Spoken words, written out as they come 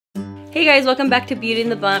Hey guys, welcome back to Beauty in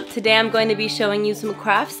the Bump. Today I'm going to be showing you some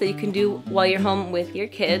crafts that you can do while you're home with your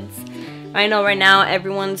kids. I know right now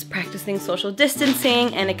everyone's practicing social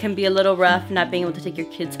distancing and it can be a little rough not being able to take your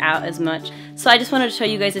kids out as much. So I just wanted to show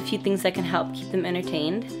you guys a few things that can help keep them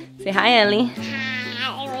entertained. Say hi, Ellie.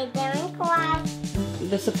 Hi, we're doing crafts.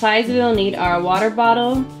 The supplies we'll need are a water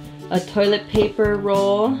bottle, a toilet paper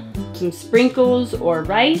roll, some sprinkles or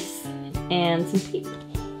rice, and some tape.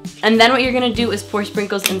 And then what you're gonna do is pour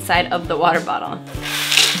sprinkles inside of the water bottle.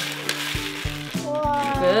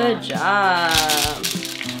 Wow. Good job.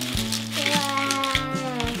 Wow.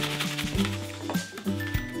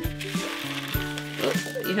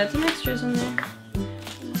 Oops, you had some extras in there.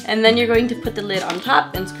 And then you're going to put the lid on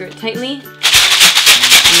top and screw it tightly. And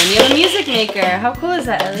then you have a music maker. How cool is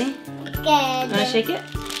that, Ellie? Good. Wanna shake it?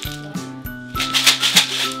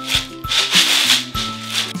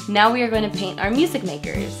 Now we are going to paint our music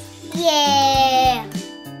makers. Yeah.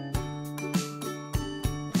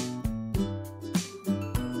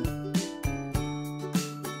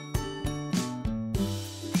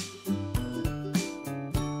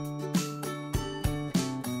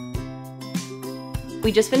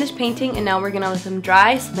 We just finished painting and now we're gonna let them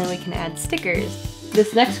dry so then we can add stickers.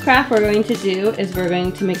 This next craft we're going to do is we're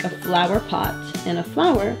going to make a flower pot and a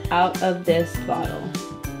flower out of this bottle.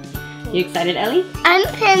 You excited, Ellie? I'm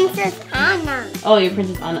Princess Anna. Oh, you're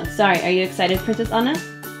Princess Anna. Sorry, are you excited, Princess Anna?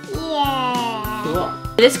 Yeah. Cool.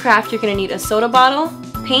 For this craft, you're gonna need a soda bottle,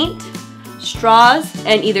 paint, straws,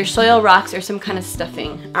 and either soil, rocks, or some kind of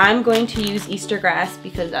stuffing. I'm going to use Easter grass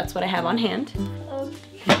because that's what I have on hand.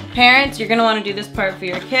 Parents, you're gonna wanna do this part for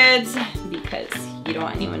your kids because you don't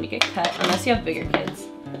want anyone to get cut unless you have bigger kids.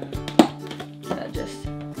 So just...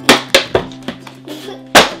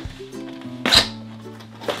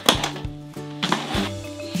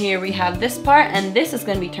 Here we have this part, and this is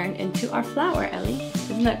gonna be turned into our flower, Ellie.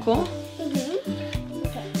 Isn't that cool? Mm-hmm.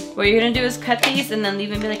 Okay. What you're gonna do is cut these and then leave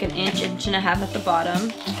maybe like an inch, inch and a half at the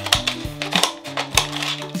bottom.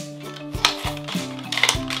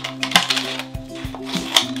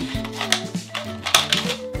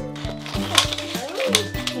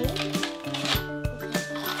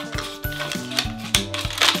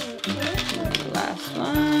 Last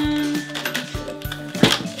one.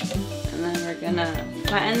 And then we're gonna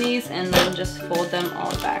flatten these and then just fold them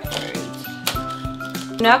all backwards.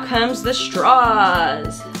 Now comes the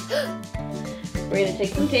straws. We're gonna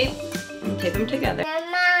take some tape and tape them together.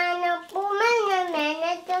 I'm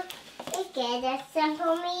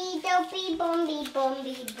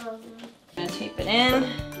gonna tape it in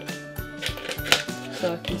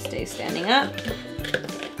so it can stay standing up.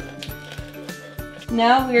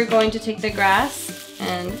 Now we're going to take the grass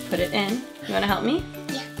and put it in. You wanna help me?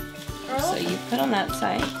 Yeah. So you put on that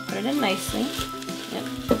side, put it in nicely. Yep.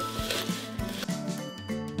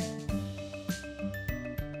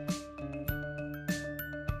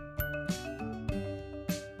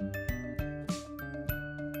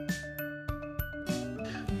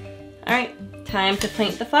 Alright, time to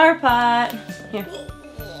paint the flower pot. Here.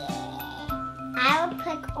 I'll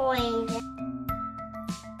pick orange.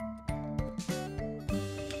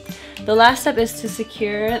 The last step is to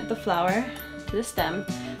secure the flower to the stem.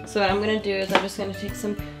 So what I'm going to do is I'm just going to take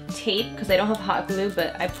some tape, because I don't have hot glue,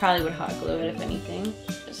 but I probably would hot glue it if anything.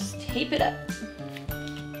 Just tape it up.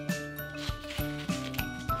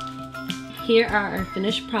 Here are our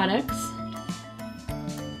finished products.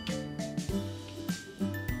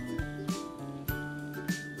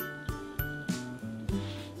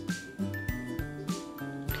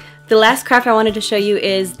 The last craft I wanted to show you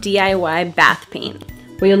is DIY bath paint.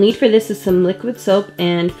 What you'll need for this is some liquid soap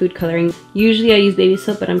and food coloring. Usually I use baby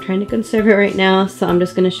soap, but I'm trying to conserve it right now, so I'm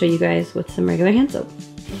just going to show you guys with some regular hand soap.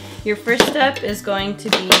 Your first step is going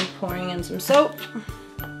to be pouring in some soap,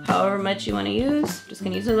 however much you want to use. I'm just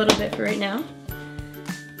going to use a little bit for right now.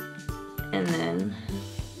 And then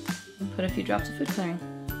put a few drops of food coloring.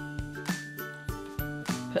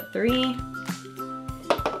 Put 3.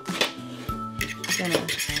 Gonna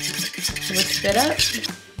whisk it up.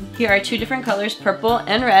 Here are 2 different colors, purple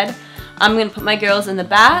and red. I'm gonna put my girls in the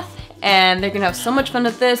bath and they're gonna have so much fun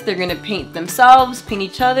with this. They're gonna paint themselves, paint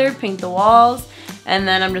each other, paint the walls, and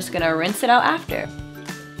then I'm just gonna rinse it out after.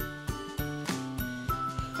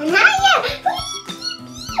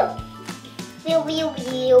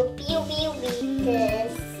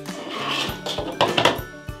 This.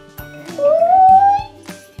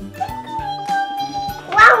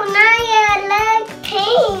 Wow, Naya, look,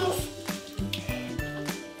 paint.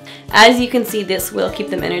 as you can see, this will keep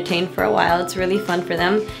them entertained for a while. It's really fun for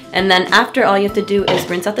them. And then after, all you have to do is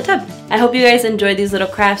rinse out the tub. I hope you guys enjoyed these little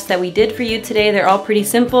crafts that we did for you today. They're all pretty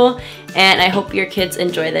simple, and I hope your kids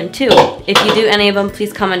enjoy them too. If you do any of them,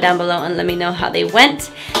 please comment down below and let me know how they went.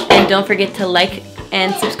 And don't forget to like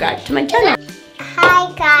and subscribe to my channel.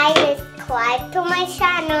 Hi guys, subscribe to my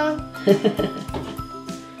channel.